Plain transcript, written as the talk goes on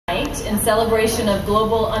tonight in celebration of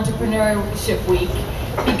Global Entrepreneurship Week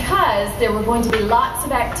because there were going to be lots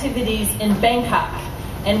of activities in Bangkok,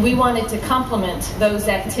 and we wanted to complement those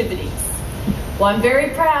activities. Well, I'm very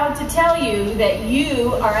proud to tell you that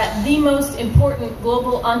you are at the most important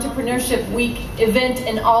Global Entrepreneurship Week event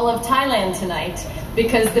in all of Thailand tonight,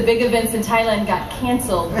 because the big events in Thailand got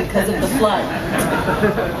canceled because of the flood.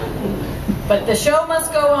 But the show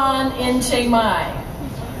must go on in Chiang Mai.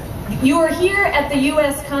 You are here at the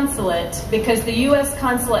U.S. Consulate because the U.S.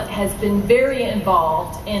 Consulate has been very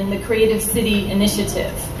involved in the Creative City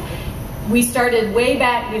initiative. We started way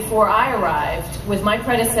back before I arrived with my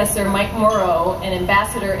predecessor Mike Morrow and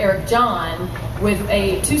Ambassador Eric John with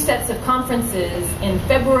two sets of conferences in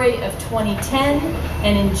February of 2010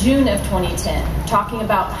 and in June of 2010 talking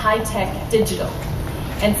about high-tech digital.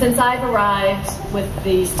 And since I've arrived, with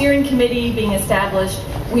the steering committee being established,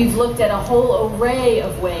 we've looked at a whole array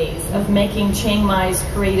of ways of making Chiang Mai's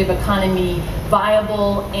creative economy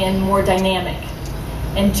viable and more dynamic.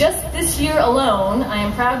 And just this year alone, I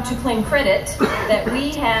am proud to claim credit that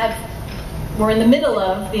we're in the middle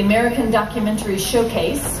of the American Documentary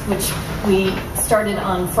Showcase, which we started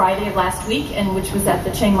on Friday of last week and which was at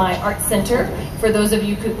the Chiang Mai Arts Center for those of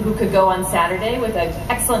you who could go on Saturday, with an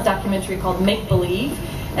excellent documentary called Make Believe,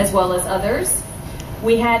 as well as others.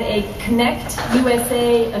 We had a Connect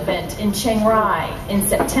USA event in Chiang Rai in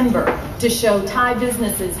September to show Thai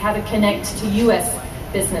businesses how to connect to US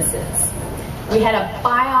businesses. We had a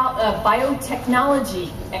biotechnology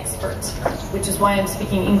expert, which is why I'm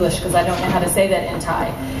speaking English, because I don't know how to say that in Thai.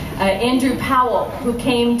 Andrew Powell, who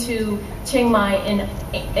came to Chiang Mai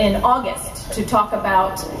in August to talk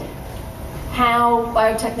about how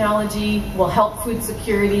biotechnology will help food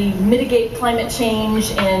security, mitigate climate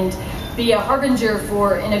change, and be a harbinger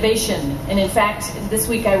for innovation. And in fact, this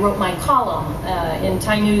week I wrote my column in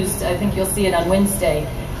Thai News, I think you'll see it on Wednesday,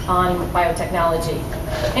 on biotechnology.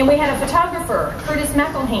 And we had a photographer, Curtis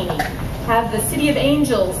McElhaney, have the City of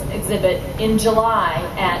Angels exhibit in July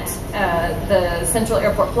at the Central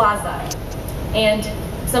Airport Plaza. And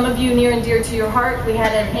some of you near and dear to your heart, we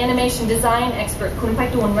had an animation design expert, Kun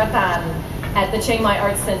Paitun Ratan, at the Chiang Mai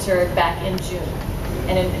Arts Center back in June.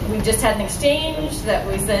 And we just had an exchange that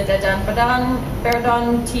we sent Ajahn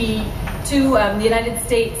Paradon to the United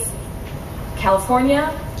States,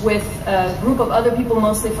 California, with a group of other people,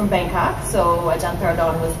 mostly from Bangkok. So Ajahn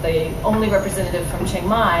Paradon was the only representative from Chiang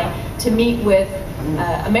Mai to meet with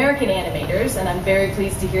American animators, and I'm very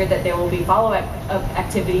pleased to hear that there will be follow-up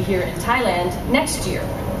activity here in Thailand next year.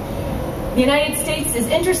 The United States is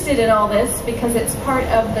interested in all this because it's part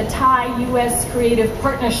of the Thai-US Creative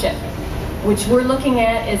Partnership, which we're looking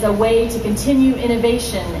at as a way to continue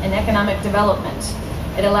innovation and economic development.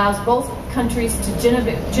 It allows both countries to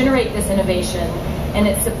generate this innovation, and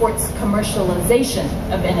it supports commercialization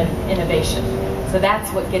of innovation. So that's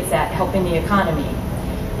what gets at helping the economy.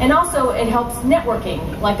 And also it helps networking,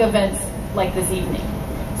 like events like this evening.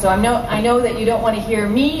 So I know that you don't want to hear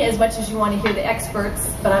me as much as you want to hear the experts,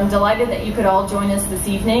 but I'm delighted that you could all join us this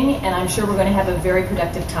evening, and I'm sure we're going to have a very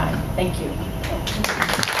productive time. Thank you.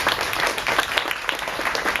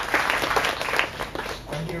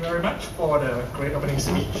 Thank you very much for the great opening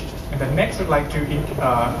speech. And then next, I'd like to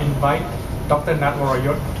invite Dr. Nat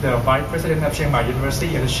Vorayos, the Vice President of Chiang Mai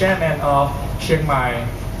University and the Chairman of Chiang Mai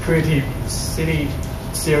Creative City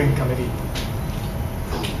Steering Committee.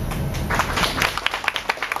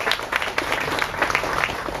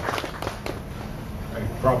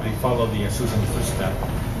 Probably follow the Susan footstep.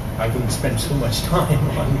 I wouldn't spend too much time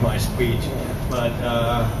on my speech, but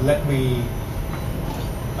let me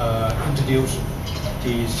introduce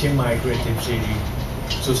the Chiang Mai Creative City.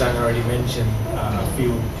 Susan already mentioned a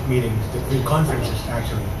few meetings, a few conferences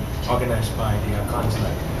actually, organized by the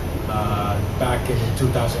consulate back in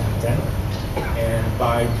 2010. And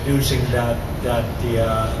by introducing that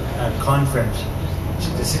conference,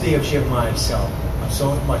 the city of Chiang Mai itself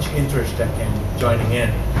so much interested in joining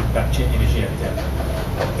in that initiative,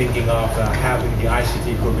 thinking of having the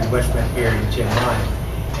ICT group investment here in Chiang Mai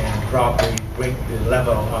and probably bring the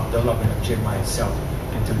level of development of Chiang Mai itself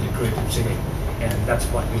into the creative city. And that's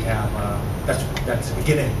what we have, that's the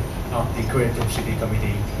beginning of the Creative City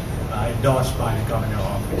Committee endorsed by the Governor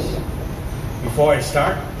Office. Before I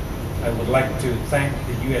start, I would like to thank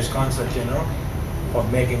the U.S. Consul General for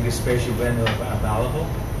making this special venue available.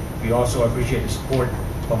 We also appreciate the support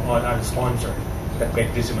from all other sponsors that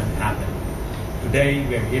make this event happen. Today,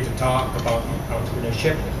 we are here to talk about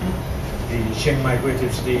entrepreneurship. The Chiang Mai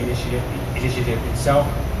Creative City initiative itself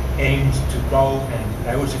aims to grow and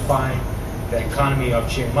diversify the economy of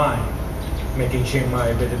Chiang Mai, making Chiang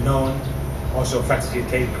Mai better known also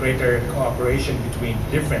facilitate greater cooperation between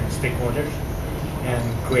different stakeholders and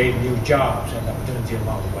create new jobs and opportunity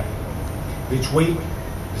along the way. Each week,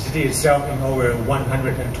 the city itself in over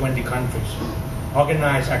 120 countries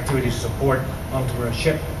organize activities to support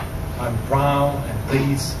entrepreneurship. I'm proud and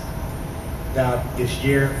pleased that this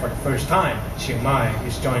year, for the first time, Chiang Mai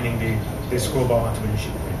is joining this Global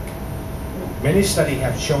Entrepreneurship Week. Many studies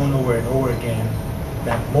have shown over and over again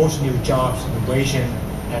that most new jobs, innovation,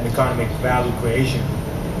 and economic value creation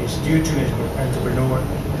is due to entrepreneur,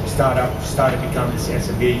 startup becoming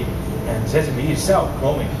SME, and SME itself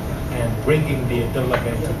growing and bringing the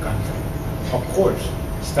development to the country. Of course,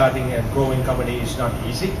 starting and growing company is not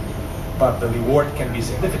easy, but the reward can be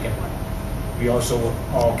significant. We also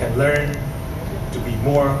all can learn to be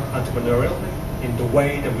more entrepreneurial in the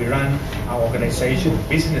way that we run our organization,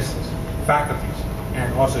 businesses, faculties,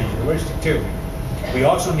 and also university too. We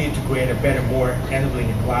also need to create a better, more enabling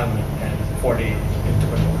environment for the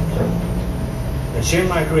entrepreneurs. The Chiang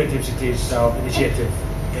Mai Creative City Initiative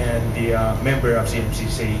and the member of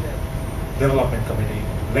CMCC Development Committee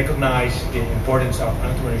recognize the importance of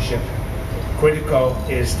entrepreneurship. Critical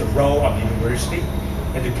is the role of the university,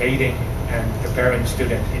 educating and preparing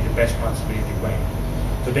students in the best possibility way.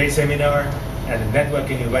 Today's seminar and the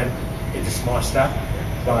networking event is a small step,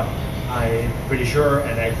 but I'm pretty sure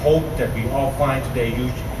and I hope that we all find today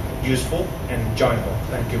useful and enjoyable.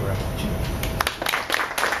 Thank you very much.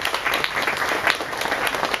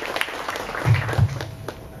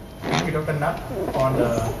 Thank you, Dr. Nat, on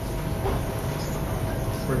the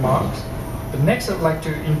remarks. The next, I'd like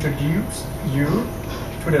to introduce you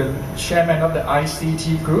to the chairman of the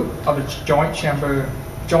ICT group of the Joint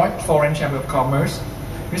Foreign Chamber of Commerce,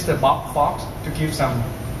 Mr. Bob Fox, to give some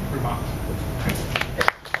remarks.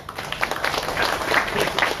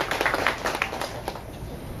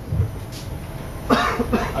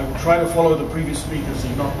 I will try to follow the previous speakers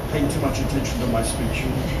and not pay too much attention to my speech.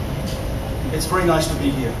 It's very nice to be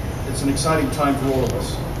here. It's an exciting time for all of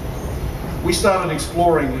us. We started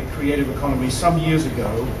exploring the creative economy some years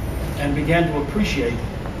ago and began to appreciate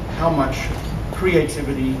how much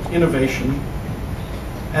creativity, innovation,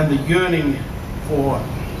 and the yearning for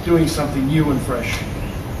doing something new and fresh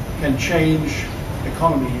can change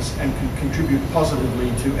economies and can contribute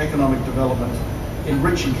positively to economic development,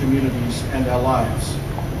 enriching communities and our lives.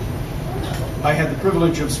 I had the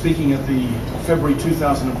privilege of speaking at the February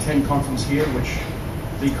 2010 conference here, which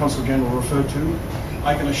the Consul General referred to.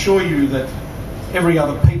 I can assure you that every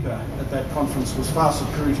other paper at that conference was far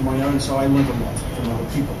superior to my own, so I learned a lot from other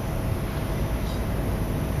people.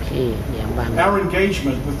 Our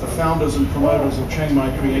engagement with the founders and promoters of Chiang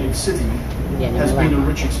Mai Creative City has been a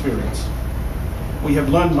rich experience. We have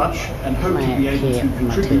learned much and hope to be able to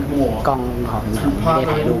contribute more through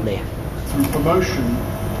partnering, through promotion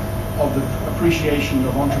of the appreciation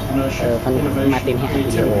of entrepreneurship, innovation, and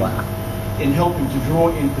creativity, in helping to draw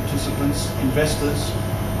in participants, investors,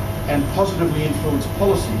 and positively influence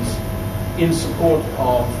policies in support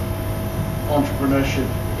of entrepreneurship,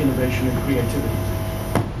 innovation, and creativity.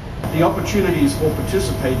 The opportunities for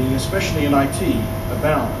participating, especially in IT,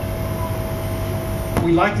 abound.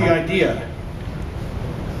 We like the idea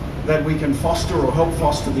that we can foster or help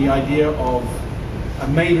foster the idea of a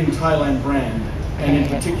made in Thailand brand, and in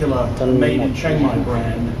particular a made in Chiang Mai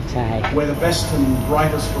brand, where the best and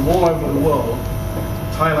brightest from all over the world,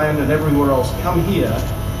 Thailand and everywhere else, come here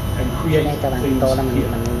and create things here.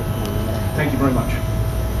 Thank you very much.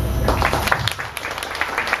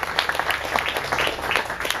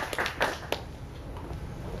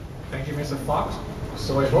 Thank you, Mr. Fox.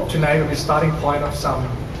 So I hope tonight will be starting point of some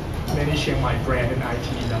many Chiang Mai brand in IT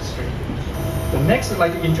industry. The next I'd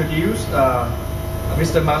like to introduce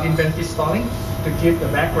Mr. Martin Bentis-Stalling to give the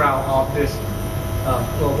background of this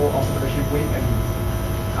Global Entrepreneurship Week and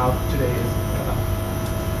how today is set up.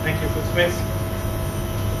 Thank you, Smith.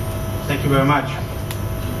 Thank you very much.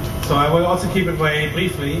 So I will also keep it very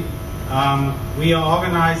briefly. We are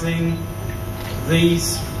organizing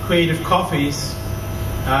these creative coffees.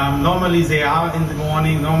 Normally they are in the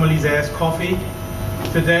morning, normally there's coffee.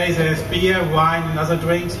 Today there's beer, wine and other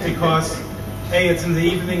drinks because A, it's in the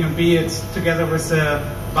evening, and B, it's together with the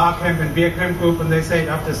bar camp and beer camp group, and they say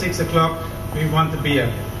after 6 o'clock we want the beer.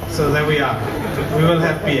 So there we are. We will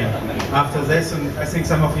have beer after this, and I think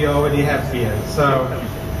some of you already have beer. So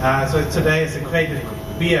today is a creative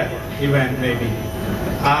beer event maybe.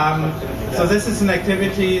 So this is an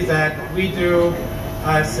activity that we do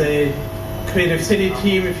as a creative city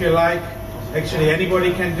team, if you like. Actually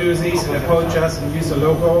anybody can do these and approach us and use the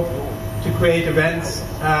logo to create events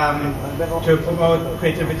to promote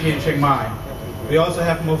creativity in Chiang Mai. We also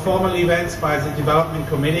have more formal events by the development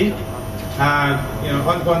committee,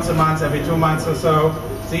 once a month, every 2 months or so.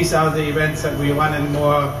 These are the events that we run in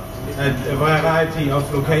a variety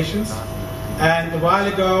of locations. And a while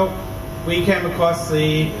ago, we came across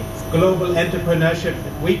the Global Entrepreneurship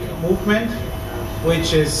Week movement,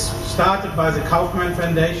 which is started by the Kaufman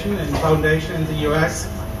Foundation in the US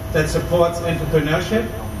that supports entrepreneurship.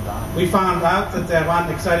 We found out that there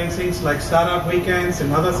are exciting things like startup weekends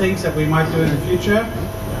and other things that we might do in the future,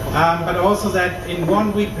 but also that in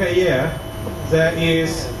 1 week per year, there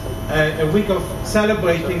is a week of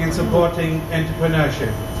celebrating and supporting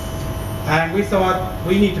entrepreneurship. And we thought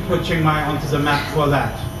we need to put Chiang Mai onto the map for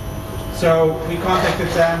that. So we contacted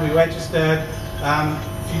them, we registered.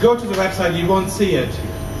 If you go to the website, you won't see it,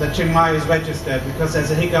 that Chiang Mai is registered, because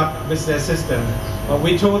there's a hiccup with their system. But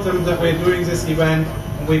we told them that we're doing this event,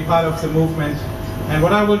 and we're part of the movement. And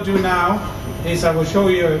what I will do now is I will show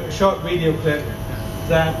you a short video clip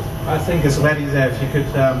that I think is ready there, if you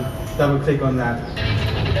could double click on that.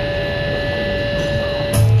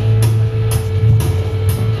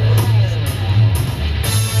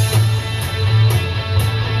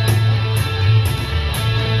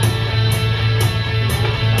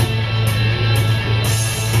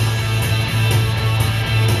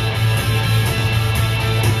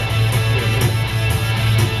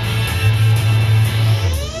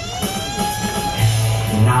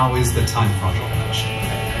 Now is the time for entrepreneurship.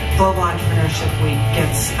 Global Entrepreneurship Week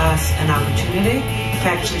gives us an opportunity to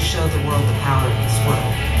actually show the world the power of this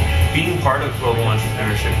world. Being part of Global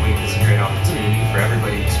Entrepreneurship Week is a great opportunity for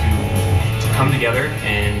everybody to come together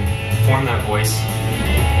and form that voice.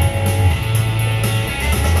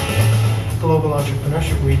 Global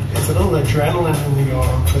Entrepreneurship Week is a little adrenaline in the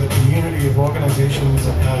arm for the community of organizations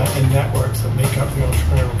and networks that make up the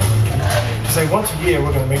entrepreneurial community. To say once a year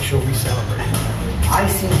we're going to make sure we celebrate. I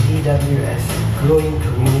see GW as a growing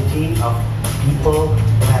community of people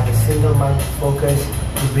who have a single-minded focus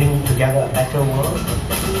to bring together a better world.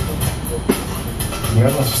 The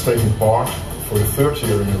Netherlands is taking part for the 3rd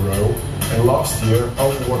year in a row, and last year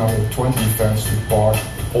over 120 events took part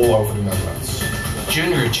all over the Netherlands.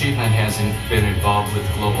 Junior Achievement has been involved with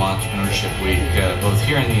Global Entrepreneurship Week, both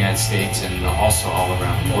here in the United States and also all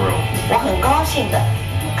around the world. 我很高兴的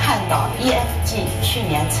看到 EFG 去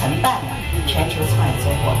年承办的全球创业者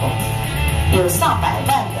活动，有上百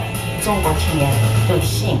万的中国青年被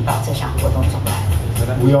吸引到这项活动中来。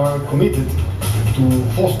We are committed to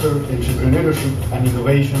foster entrepreneurship and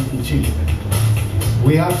innovation in Chile.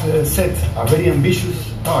 We have set a very ambitious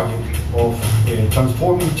target of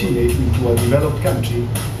transforming Chile into a developed country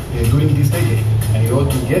during this decade. And in order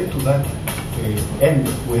to get to that end,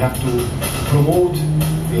 we have to promote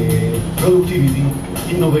productivity,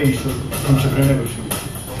 innovation, entrepreneurship.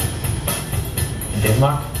 In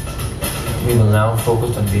Denmark, we will now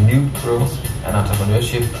focus on renewed growth and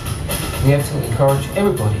entrepreneurship. We have to encourage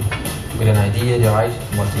everybody with an idea, the right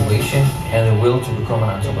motivation, and the will to become an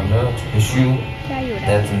entrepreneur to pursue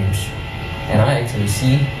their dreams. And I actually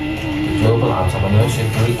see the Global Entrepreneurship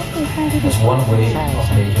Week as one way of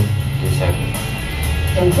making this happen.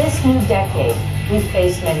 In this new decade, we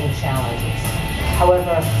face many challenges.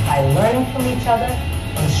 However, by learning from each other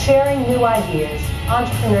and sharing new ideas,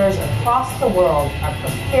 entrepreneurs across the world are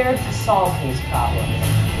prepared to solve these problems.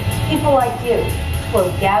 People like you, who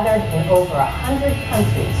have gathered in over 100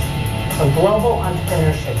 countries for Global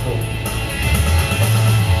Entrepreneurship Week.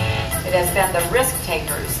 It has been the risk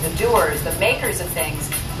takers, the doers, the makers of things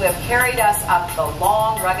who have carried us up the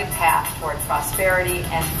long, rugged path toward prosperity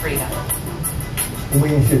and freedom. Uma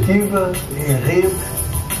iniciativa em rede,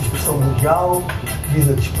 de expressão mundial,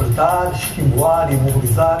 visa despertar, estimular e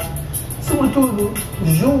mobilizar, sobretudo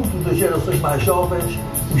junto das gerações mais jovens,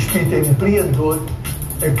 o espírito empreendedor,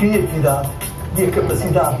 a criatividade e a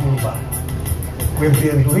capacidade de inovar. O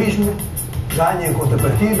empreendedorismo ganha em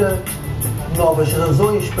contrapartida novas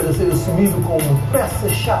razões para ser assumido como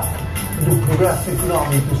peça-chave do progresso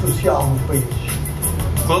económico e social no país.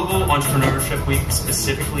 Global Entrepreneurship Week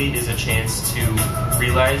specifically is a chance to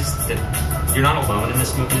realize that you're not alone in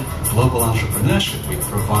this movement. Global Entrepreneurship Week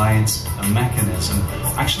provides a mechanism,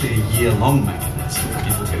 actually a year-long mechanism for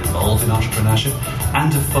people to get involved in entrepreneurship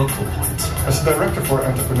and a focal point. As a director for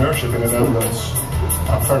entrepreneurship in the Netherlands,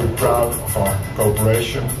 I'm very proud of our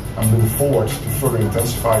cooperation. I'm looking forward to further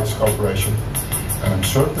intensify this cooperation, and I'm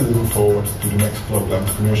certainly looking forward to the next Global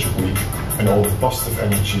Entrepreneurship Week and all the positive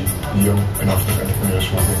energy the young and active entrepreneurs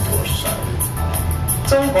will bring to our society.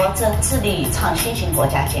 中国正致力于创新型国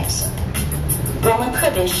家建设。我们特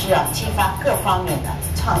别需要激发各方面的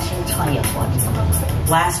创新创业活力。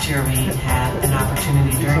Last year we had an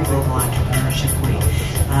opportunity during Global Entrepreneurship Week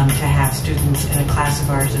to have students in a class of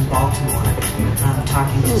ours in Baltimore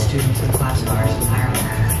talking to students in a class of ours in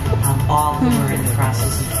Ireland, all who were in the process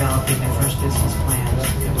of developing their first business plans.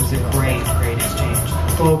 It was a great exchange.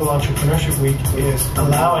 Global Entrepreneurship Week is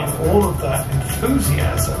allowing all of that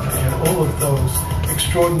enthusiasm and all of those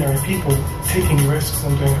extraordinary people taking risks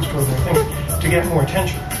and doing extraordinary things to get more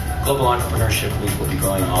attention. Global Entrepreneurship Week will be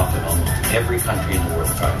going off in almost every country in the world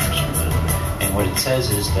 5 years from now. And what it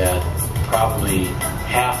says is that probably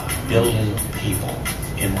 500 million people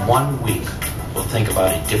in 1 week will think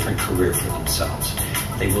about a different career for themselves.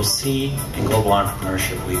 They will see in Global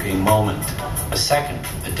Entrepreneurship Week a moment, a second,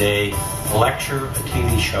 a day, a lecture, a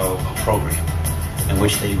TV show, a program in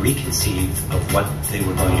which they reconceive of what they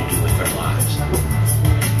were going to do with their lives.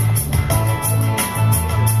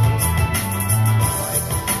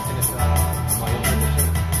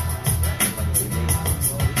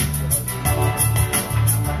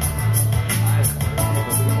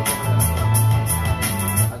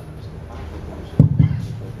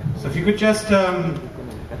 If you could just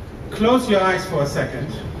close your eyes for a second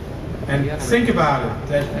and think about it,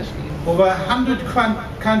 that over 100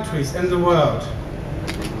 countries in the world,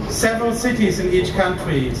 several cities in each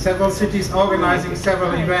country, several cities organizing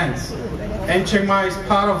several events, and Chiang Mai is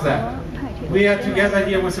part of that. We are together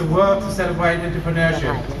here with the world to celebrate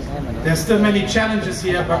entrepreneurship. There's still many challenges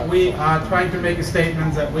here, but we are trying to make a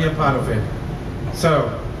statement that we are part of it.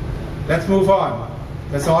 So, let's move on.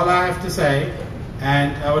 That's all I have to say.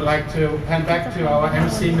 And I would like to hand back to our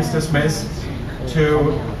MC, Mr. Smith,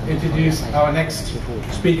 to introduce our next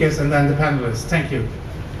speakers and then the panelists. Thank you.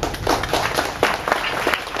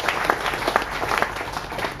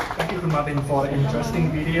 Thank you, Martin, for the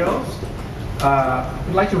interesting videos.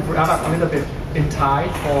 I'd like to wrap up a little bit in Thai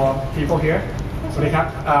for people here. สวัสดีครับ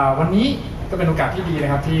วันนี้ก็เป็นโอกาสที่ดีน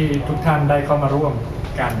ะครับที่ทุกท่านได้เข้ามาร่วม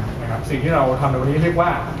กันนะครับสิ่งที่เราทำในวันนี้เรียกว่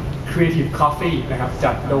า Creative Coffee นะครับ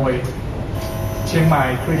จัดโดยเชียงใหม่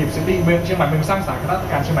Creative City เมืองเชียงใหม่เมืองสร้างสรรค์คณะกรร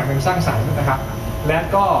มการเชียงใหม่เมืองสร้างสรรค์นะครับและ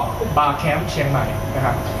ก็บาร์แคมป์เชียงใหม่นะค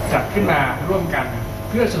รับจัดขึ้นมาร่วมกัน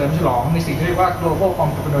เพื่อเฉลิมฉลองในสิ่งที่เรียกว่า Global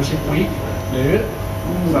Entrepreneurship Week หรือ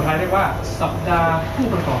ภาษาไทยเรียกว่าสัปดาห์ผู้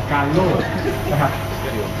ประกอบการโลกนะครับ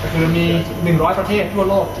คือมี100ประเทศทั่ว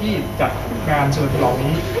โลกที่จัดงานเฉลิมฉลอง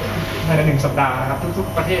นี้ใน1สัปดาห์นะครับทุก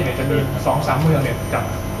ๆประเทศเนี่ยจะมี 2-3 เมืองเนี่ยจัด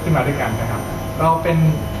ขึ้นมาด้วยกันนะครับเราเป็น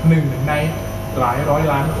1ในหลายร้อย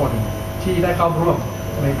ล้านคนที่ได้เข้าร่วม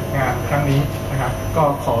ในงานครั้งนี้นะครับก็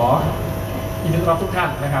ขอยินดีต้อนรับทุกท่าน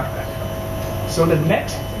นะครับ so the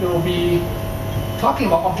next we will be talking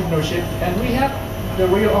about entrepreneurship and we have the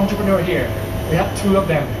real entrepreneur here we have 2 of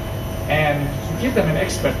them and give them an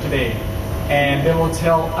expert today and they will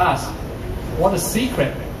tell us what the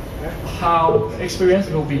secret how experience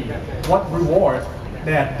will be what reward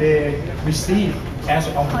that they receive as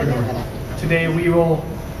an entrepreneur today we will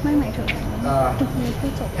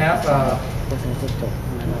have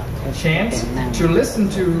a chance to listen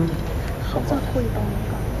to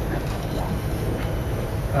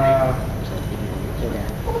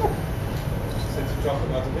Talk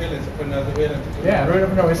about the real entrepreneur, the real entrepreneur. Yeah, real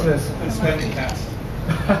entrepreneur is this. It's spending tax.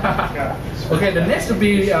 Okay, the next will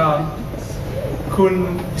be Kun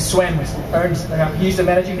Swen Ernst. He's the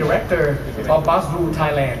managing director of Basru,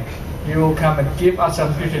 Thailand. He will come and give us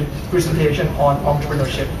some presentation on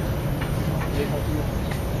entrepreneurship.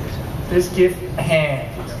 Please give a hand.